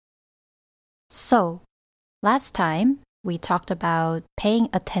So, last time we talked about paying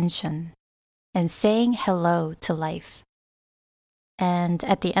attention and saying hello to life. And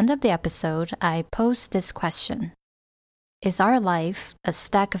at the end of the episode, I posed this question. Is our life a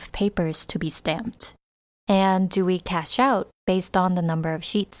stack of papers to be stamped? And do we cash out based on the number of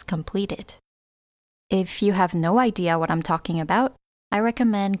sheets completed? If you have no idea what I'm talking about, I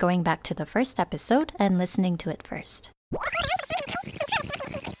recommend going back to the first episode and listening to it first.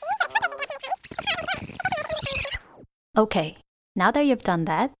 Okay, now that you've done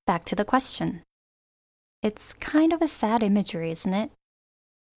that, back to the question. It's kind of a sad imagery, isn't it?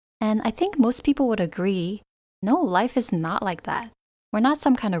 And I think most people would agree, no, life is not like that. We're not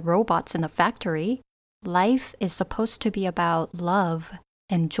some kind of robots in a factory. Life is supposed to be about love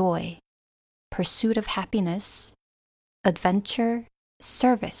and joy, pursuit of happiness, adventure,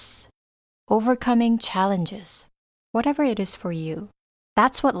 service, overcoming challenges, whatever it is for you.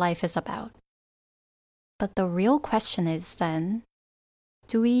 That's what life is about. But the real question is then,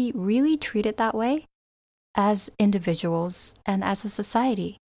 do we really treat it that way as individuals and as a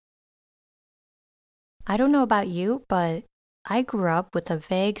society? I don't know about you, but I grew up with a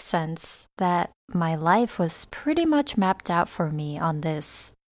vague sense that my life was pretty much mapped out for me on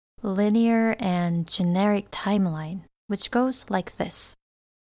this linear and generic timeline, which goes like this.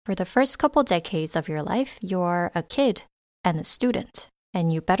 For the first couple decades of your life, you're a kid and a student.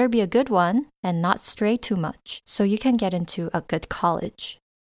 And you better be a good one and not stray too much so you can get into a good college.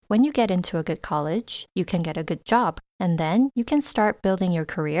 When you get into a good college, you can get a good job, and then you can start building your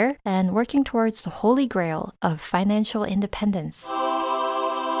career and working towards the holy grail of financial independence.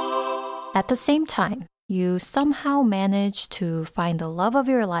 At the same time, you somehow manage to find the love of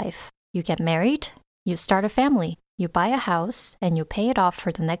your life. You get married, you start a family, you buy a house, and you pay it off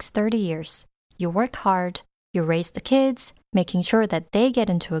for the next 30 years. You work hard, you raise the kids, making sure that they get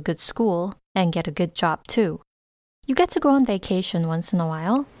into a good school and get a good job too. You get to go on vacation once in a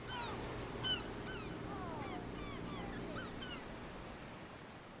while.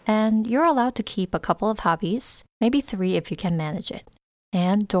 And you're allowed to keep a couple of hobbies, maybe 3 if you can manage it.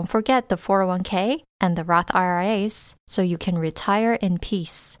 And don't forget the 401k and the Roth IRAs so you can retire in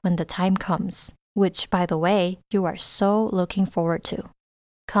peace when the time comes, which, by the way, you are so looking forward to.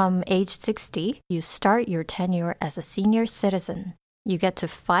 Come age 60, you start your tenure as a senior citizen. You get to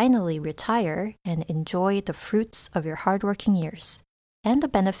finally retire and enjoy the fruits of your hardworking years, and the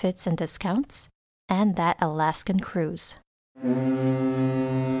benefits and discounts, and that Alaskan cruise.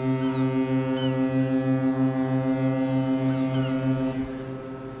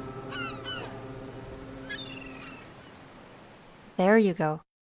 There you go.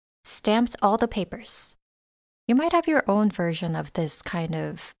 Stamped all the papers. You might have your own version of this kind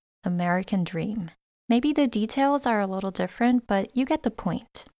of American dream. Maybe the details are a little different, but you get the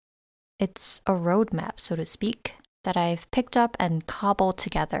point. It's a roadmap, so to speak, that I've picked up and cobbled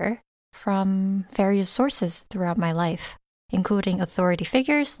together from various sources throughout my life, including authority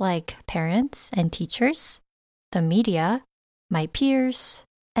figures like parents and teachers, the media, my peers,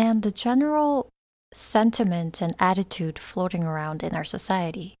 and the general sentiment and attitude floating around in our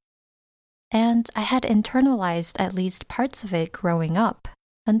society. And I had internalized at least parts of it growing up,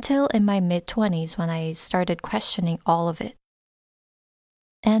 until in my mid-20s when I started questioning all of it.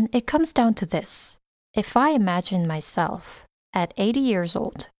 And it comes down to this. If I imagine myself at 80 years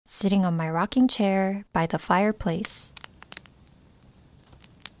old, sitting on my rocking chair by the fireplace,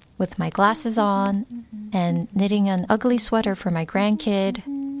 with my glasses on and knitting an ugly sweater for my grandkid,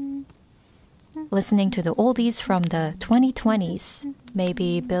 listening to the oldies from the 2020s,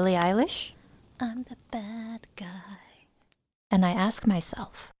 maybe Billie Eilish, I'm the bad guy. And I ask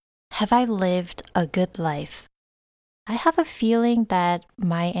myself, have I lived a good life? I have a feeling that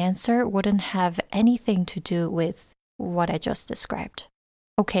my answer wouldn't have anything to do with what I just described.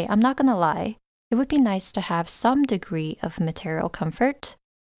 Okay, I'm not gonna lie. It would be nice to have some degree of material comfort,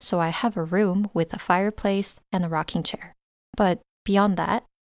 so I have a room with a fireplace and a rocking chair. But beyond that,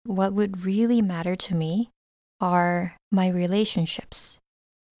 what would really matter to me are my relationships,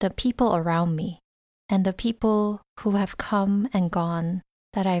 the people around me, and the people who have come and gone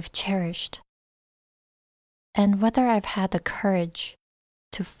that I've cherished. And whether I've had the courage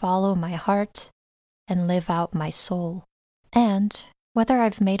to follow my heart and live out my soul. And whether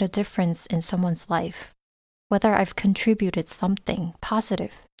I've made a difference in someone's life, whether I've contributed something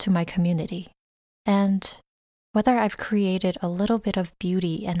positive to my community, and whether I've created a little bit of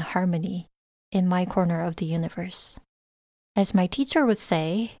beauty and harmony in my corner of the universe. As my teacher would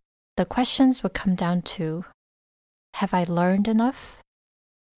say, the questions would come down to, have I learned enough?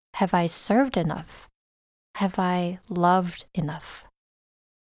 Have I served enough? Have I loved enough?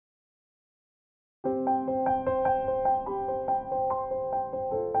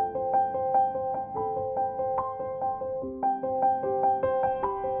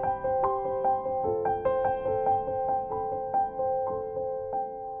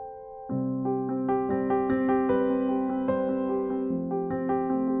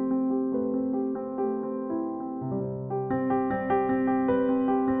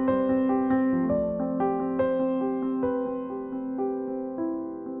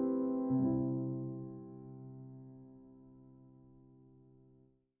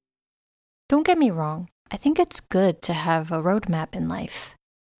 Don't get me wrong, I think it's good to have a roadmap in life.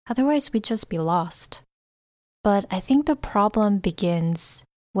 Otherwise, we'd just be lost. But I think the problem begins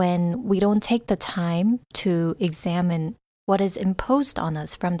when we don't take the time to examine what is imposed on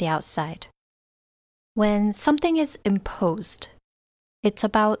us from the outside. When something is imposed, it's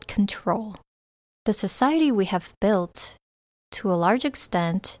about control. The society we have built, to a large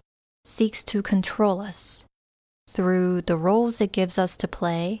extent, seeks to control us through the roles it gives us to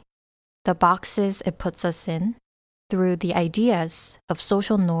play, the boxes it puts us in, through the ideas of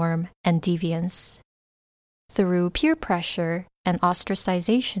social norm and deviance, through peer pressure and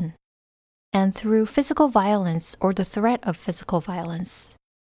ostracization, and through physical violence or the threat of physical violence.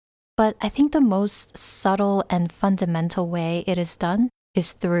 But I think the most subtle and fundamental way it is done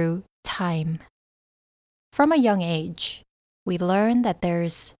is through time. From a young age, we learn that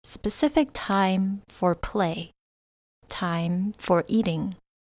there's specific time for play, time for eating,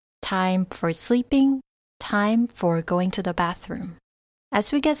 time for sleeping, time for going to the bathroom.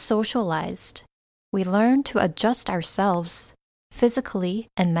 As we get socialized, we learn to adjust ourselves physically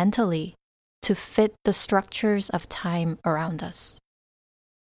and mentally to fit the structures of time around us.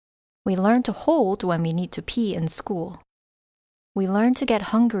 We learn to hold when we need to pee in school. We learn to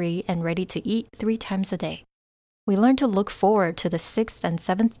get hungry and ready to eat 3 times a day. We learn to look forward to the 6th and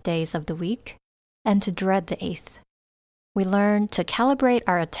 7th days of the week and to dread the 8th. We learn to calibrate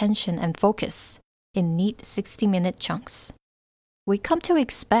our attention and focus in neat 60-minute chunks. We come to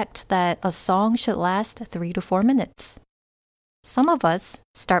expect that a song should last 3 to 4 minutes. Some of us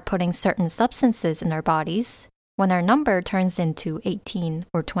start putting certain substances in our bodies when our number turns into 18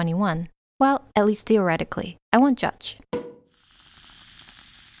 or 21. Well, at least theoretically. I won't judge.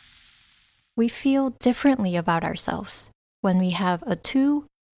 We feel differently about ourselves when we have a 2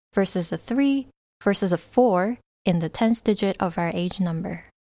 versus a 3 versus a 4 in the 10th digit of our age number.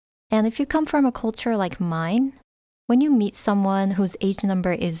 And if you come from a culture like mine, when you meet someone whose age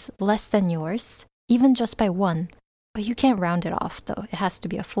number is less than yours, even just by 1, but you can't round it off though, it has to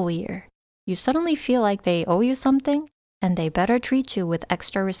be a full year, you suddenly feel like they owe you something and they better treat you with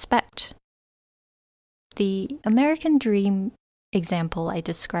extra respect. The American Dream example I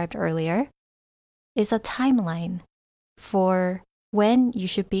described earlier is a timeline for when you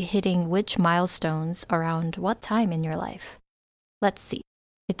should be hitting which milestones around what time in your life. Let's see.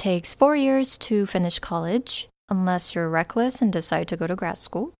 It takes 4 years to finish college, unless you're reckless and decide to go to grad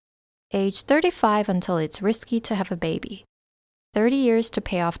school. Age 35 until it's risky to have a baby. 30 years to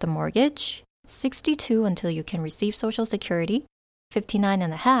pay off the mortgage. 62 until you can receive Social Security. 59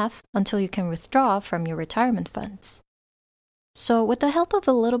 and a half until you can withdraw from your retirement funds. So with the help of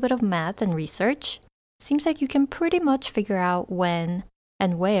a little bit of math and research, seems like you can pretty much figure out when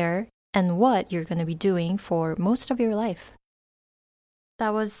and where and what you're going to be doing for most of your life.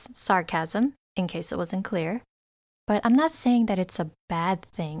 That was sarcasm, in case it wasn't clear. But I'm not saying that it's a bad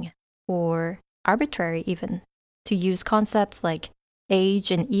thing, or arbitrary even, to use concepts like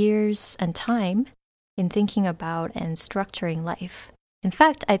age and years and time in thinking about and structuring life. In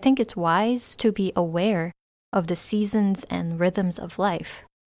fact, I think it's wise to be aware of the seasons and rhythms of life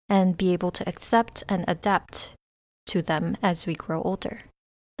and be able to accept and adapt to them as we grow older.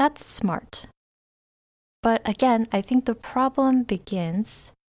 That's smart. But again, I think the problem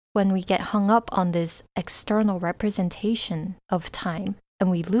begins when we get hung up on this external representation of time and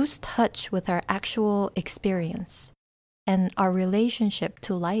we lose touch with our actual experience and our relationship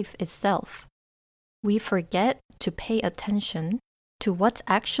to life itself. We forget to pay attention to what's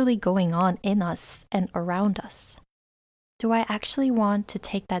actually going on in us and around us. Do I actually want to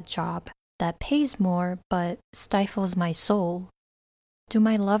take that job that pays more but stifles my soul? Do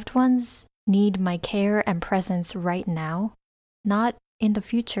my loved ones need my care and presence right now, not in the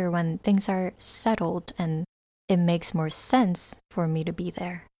future when things are settled and it makes more sense for me to be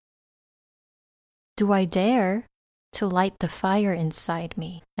there? Do I dare to light the fire inside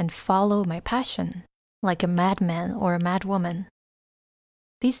me and follow my passion like a madman or a madwoman?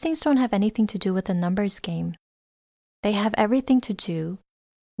 These things don't have anything to do with the numbers game. They have everything to do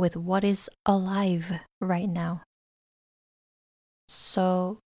with what is alive right now.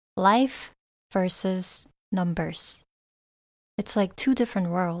 So, life versus numbers. It's like 2 different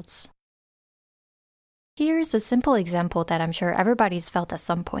worlds. Here's a simple example that I'm sure everybody's felt at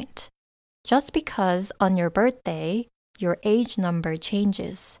some point. Just because on your birthday, your age number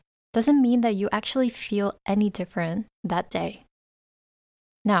changes, doesn't mean that you actually feel any different that day.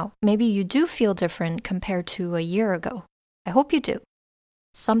 Now, maybe you do feel different compared to a year ago. I hope you do.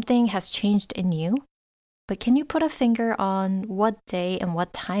 Something has changed in you, but can you put a finger on what day and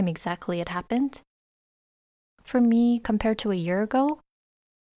what time exactly it happened? For me, compared to a year ago,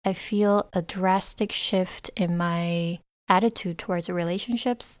 I feel a drastic shift in my attitude towards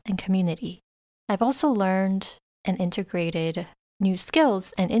relationships and community. I've also learned and integrated new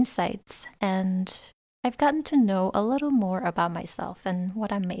skills and insights, and I've gotten to know a little more about myself and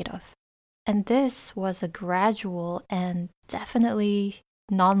what I'm made of. And this was a gradual and definitely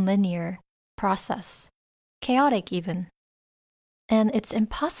non-linear process, chaotic even. And it's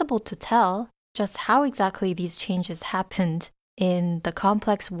impossible to tell just how exactly these changes happened in the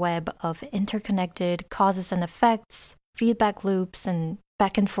complex web of interconnected causes and effects, feedback loops, and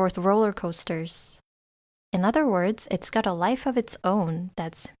back and forth roller coasters. In other words, it's got a life of its own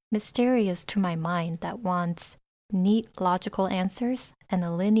that's mysterious to my mind, that wants neat logical answers and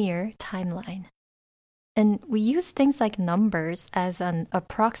a linear timeline. And we use things like numbers as an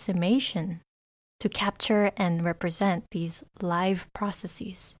approximation to capture and represent these live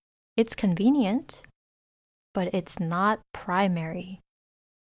processes. It's convenient, but it's not primary.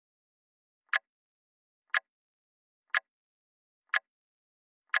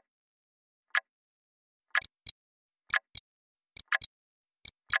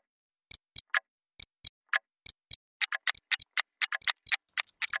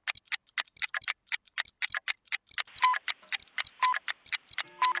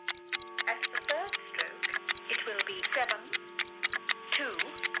 At the third stroke, it will be 7, 2,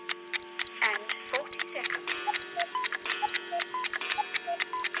 and 40 seconds.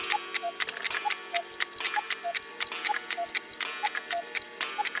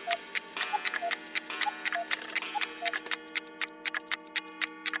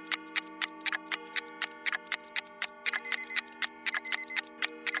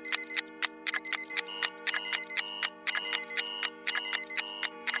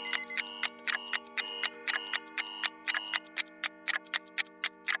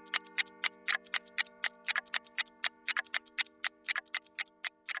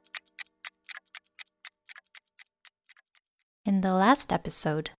 In the last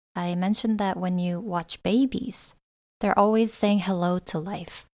episode, I mentioned that when you watch babies, they're always saying hello to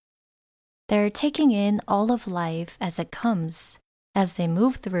life. They're taking in all of life as it comes, as they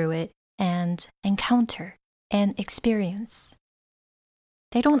move through it and encounter and experience.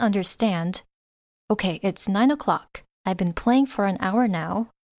 They don't understand, okay, it's 9 o'clock. I've been playing for an hour now,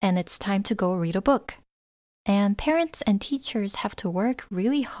 and it's time to go read a book. And parents and teachers have to work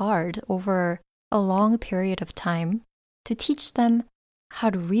really hard over a long period of time to teach them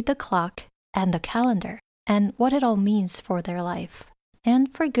how to read the clock and the calendar and what it all means for their life.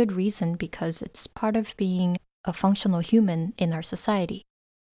 And for good reason, because it's part of being a functional human in our society.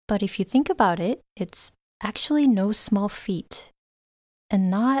 But if you think about it, it's actually no small feat and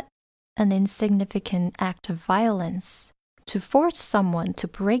not an insignificant act of violence to force someone to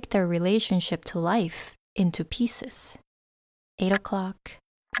break their relationship to life into pieces. 8 o'clock,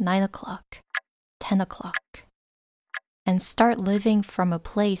 9 o'clock, 10 o'clock. And start living from a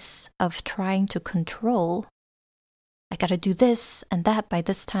place of trying to control. I gotta do this and that by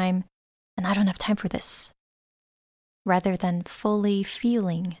this time, and I don't have time for this. Rather than fully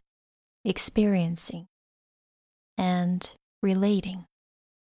feeling, experiencing, and relating.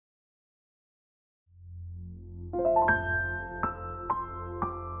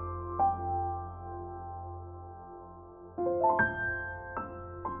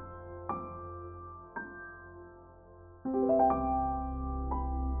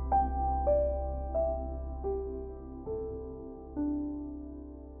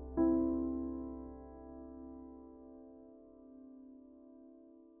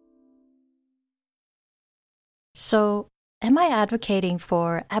 So, am I advocating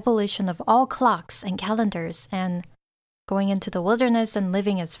for abolition of all clocks and calendars and going into the wilderness and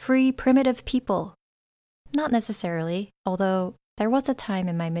living as free, primitive people? Not necessarily, although there was a time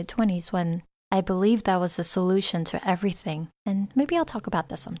in my mid-20s when I believed that was the solution to everything, and maybe I'll talk about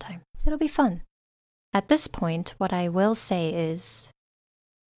that sometime. It'll be fun. At this point, what I will say is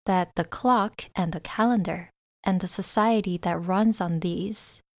that the clock and the calendar and the society that runs on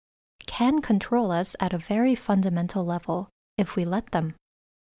these can control us at a very fundamental level if we let them.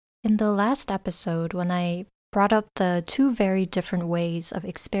 In the last episode, when I brought up the two very different ways of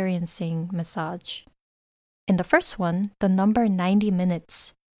experiencing massage, in the first one, the number 90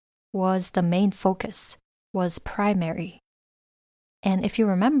 minutes was the main focus, was primary. And if you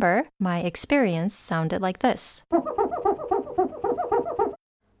remember, my experience sounded like this.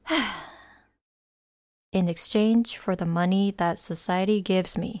 In exchange for the money that society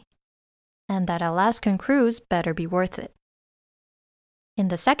gives me, and that Alaskan cruise better be worth it. In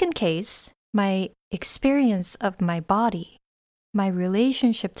the second case, my experience of my body, my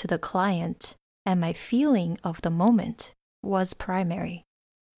relationship to the client, and my feeling of the moment was primary.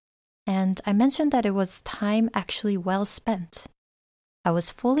 And I mentioned that it was time actually well spent. I was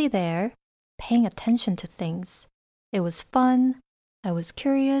fully there, paying attention to things. It was fun. I was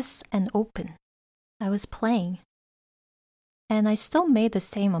curious and open. I was playing. And I still made the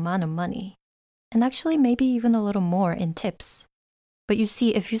same amount of money. And actually maybe even a little more in tips. But you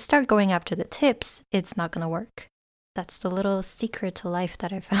see, if you start going after the tips, it's not going to work. That's the little secret to life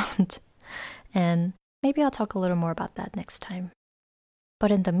that I found. And maybe I'll talk a little more about that next time. But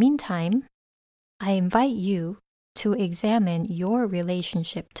in the meantime, I invite you to examine your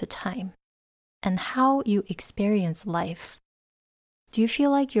relationship to time and how you experience life. Do you feel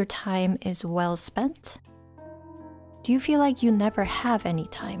like your time is well spent? Do you feel like you never have any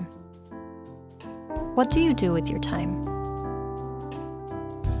time? What do you do with your time?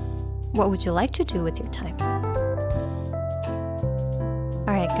 What would you like to do with your time?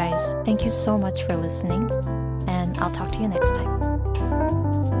 All right, guys, thank you so much for listening, and I'll talk to you next time.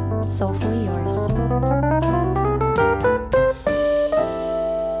 Soulfully yours.